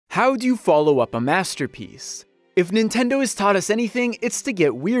How do you follow up a masterpiece? If Nintendo has taught us anything, it's to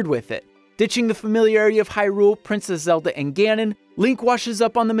get weird with it. Ditching the familiarity of Hyrule, Princess Zelda, and Ganon, Link washes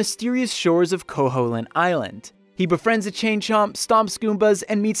up on the mysterious shores of Koholint Island. He befriends a Chain Chomp, stomps Goombas,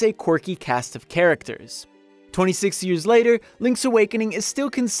 and meets a quirky cast of characters. 26 years later, Link's Awakening is still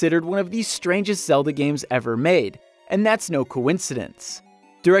considered one of the strangest Zelda games ever made, and that's no coincidence.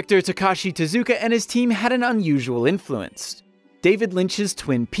 Director Takashi Tezuka and his team had an unusual influence: David Lynch's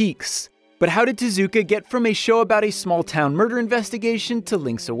Twin Peaks. But how did Tezuka get from a show about a small-town murder investigation to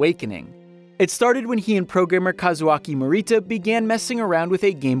Link's Awakening? It started when he and programmer Kazuaki Morita began messing around with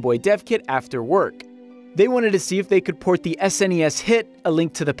a Game Boy dev kit after work. They wanted to see if they could port the SNES hit, A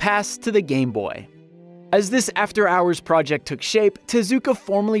Link to the Past, to the Game Boy. As this after-hours project took shape, Tezuka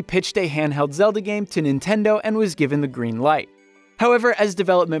formally pitched a handheld Zelda game to Nintendo and was given the green light. However, as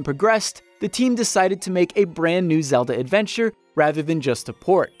development progressed, the team decided to make a brand new Zelda adventure rather than just a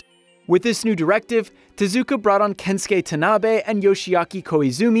port. With this new directive, Tezuka brought on Kensuke Tanabe and Yoshiaki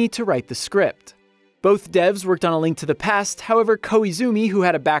Koizumi to write the script. Both devs worked on A Link to the Past, however Koizumi, who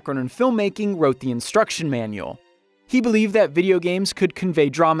had a background in filmmaking, wrote the instruction manual. He believed that video games could convey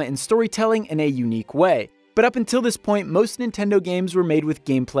drama and storytelling in a unique way, but up until this point most Nintendo games were made with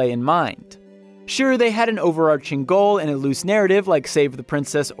gameplay in mind. Sure, they had an overarching goal and a loose narrative like Save the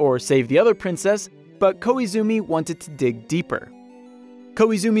Princess or Save the Other Princess, but Koizumi wanted to dig deeper.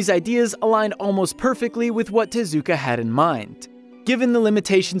 Koizumi's ideas aligned almost perfectly with what Tezuka had in mind. Given the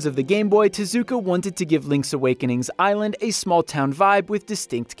limitations of the Game Boy, Tezuka wanted to give Link's Awakening's island a small-town vibe with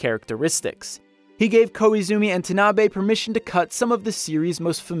distinct characteristics. He gave Koizumi and Tanabe permission to cut some of the series'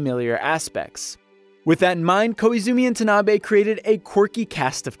 most familiar aspects. With that in mind, Koizumi and Tanabe created a quirky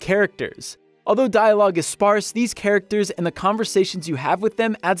cast of characters. Although dialogue is sparse, these characters and the conversations you have with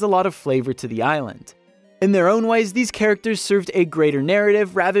them adds a lot of flavor to the island. In their own ways, these characters served a greater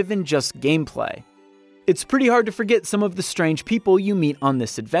narrative rather than just gameplay. It's pretty hard to forget some of the strange people you meet on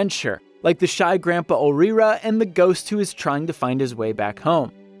this adventure, like the shy Grandpa Ulrira and the ghost who is trying to find his way back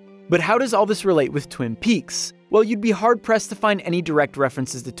home. But how does all this relate with Twin Peaks? Well, you'd be hard-pressed to find any direct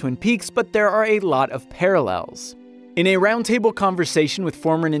references to Twin Peaks, but there are a lot of parallels. In a roundtable conversation with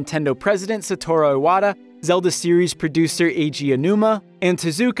former Nintendo president Satoru Iwata, Zelda series producer Eiji Aonuma, and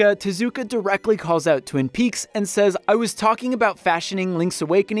Tezuka directly calls out Twin Peaks and says, "I was talking about fashioning Link's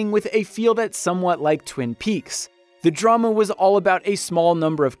Awakening with a feel that's somewhat like Twin Peaks. The drama was all about a small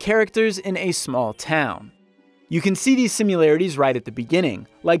number of characters in a small town." You can see these similarities right at the beginning.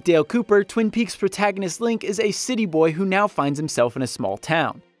 Like Dale Cooper, Twin Peaks protagonist Link is a city boy who now finds himself in a small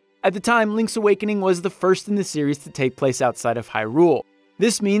town. At the time, Link's Awakening was the first in the series to take place outside of Hyrule.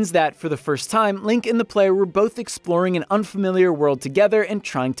 This means that, for the first time, Link and the player were both exploring an unfamiliar world together and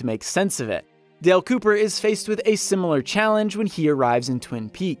trying to make sense of it. Dale Cooper is faced with a similar challenge when he arrives in Twin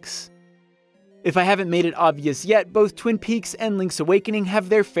Peaks. If I haven't made it obvious yet, both Twin Peaks and Link's Awakening have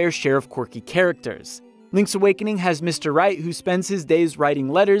their fair share of quirky characters. Link's Awakening has Mr. Right, who spends his days writing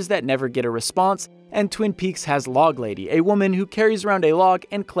letters that never get a response, and Twin Peaks has Log Lady, a woman who carries around a log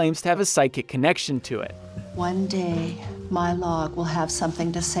and claims to have a psychic connection to it. One day, my log will have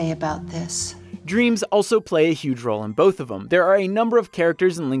something to say about this. Dreams also play a huge role in both of them. There are a number of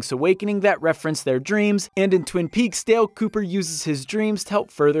characters in Link's Awakening that reference their dreams, and in Twin Peaks, Dale Cooper uses his dreams to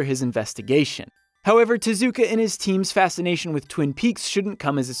help further his investigation. However, Tezuka and his team's fascination with Twin Peaks shouldn't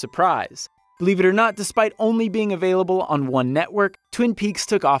come as a surprise. Believe it or not, despite only being available on one network, Twin Peaks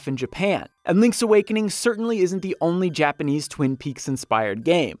took off in Japan, and Link's Awakening certainly isn't the only Japanese Twin Peaks-inspired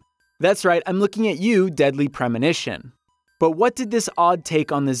game. That's right, I'm looking at you, Deadly Premonition. But what did this odd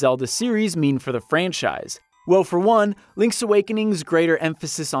take on the Zelda series mean for the franchise? Well, for one, Link's Awakening's greater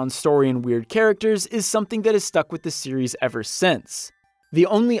emphasis on story and weird characters is something that has stuck with the series ever since. The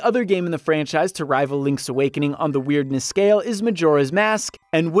only other game in the franchise to rival Link's Awakening on the weirdness scale is Majora's Mask,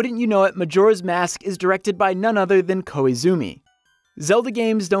 and wouldn't you know it, Majora's Mask is directed by none other than Koizumi. Zelda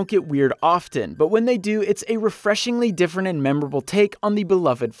games don't get weird often, but when they do, it's a refreshingly different and memorable take on the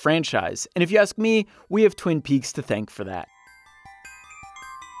beloved franchise, and if you ask me, we have Twin Peaks to thank for that.